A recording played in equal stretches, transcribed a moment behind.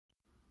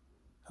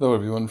Hello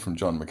everyone, from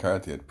John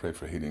McCarthy at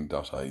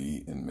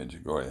prayforhealing.ie in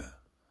Medjugorje.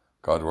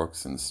 God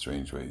works in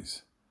strange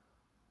ways.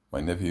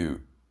 My nephew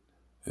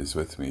is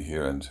with me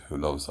here and who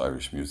loves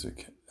Irish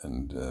music,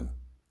 and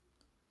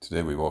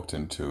today we walked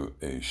into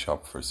a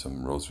shop for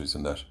some rosaries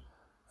and that,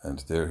 and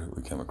there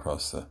we came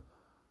across a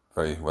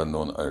very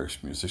well-known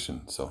Irish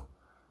musician, so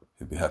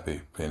he'll be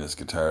happy playing his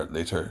guitar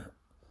later,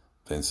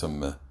 playing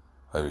some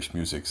Irish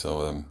music.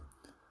 So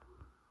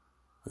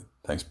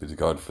thanks be to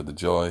God for the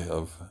joy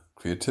of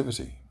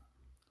creativity.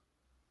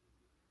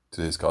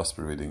 Today's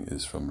Gospel reading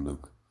is from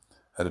Luke.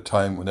 At a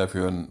time when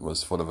everyone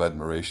was full of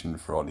admiration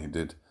for all he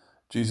did,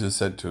 Jesus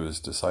said to his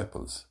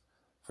disciples,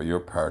 "For your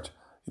part,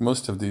 you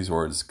must have these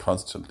words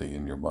constantly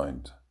in your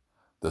mind.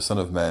 The Son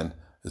of Man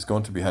is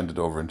going to be handed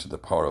over into the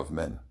power of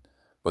men."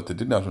 But they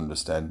did not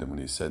understand him when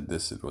he said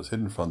this. It was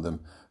hidden from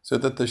them, so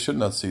that they should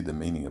not see the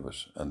meaning of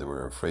it, and they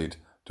were afraid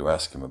to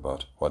ask him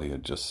about what he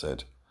had just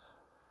said.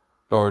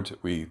 Lord,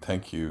 we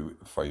thank you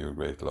for your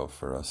great love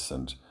for us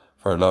and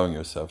for allowing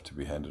yourself to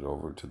be handed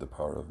over to the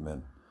power of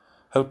men.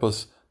 Help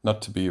us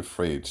not to be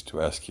afraid to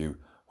ask you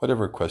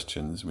whatever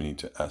questions we need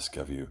to ask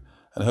of you,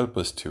 and help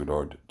us too,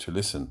 Lord, to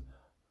listen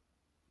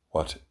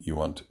what you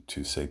want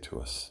to say to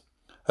us.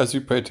 As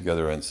we pray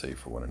together and say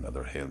for one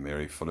another, Hail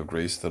Mary, full of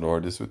grace, the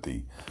Lord is with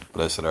thee.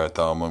 Blessed art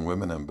thou among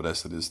women, and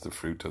blessed is the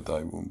fruit of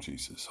thy womb,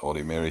 Jesus.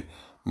 Holy Mary,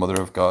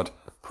 Mother of God,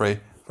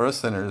 pray for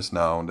us sinners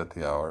now and at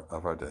the hour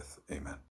of our death. Amen.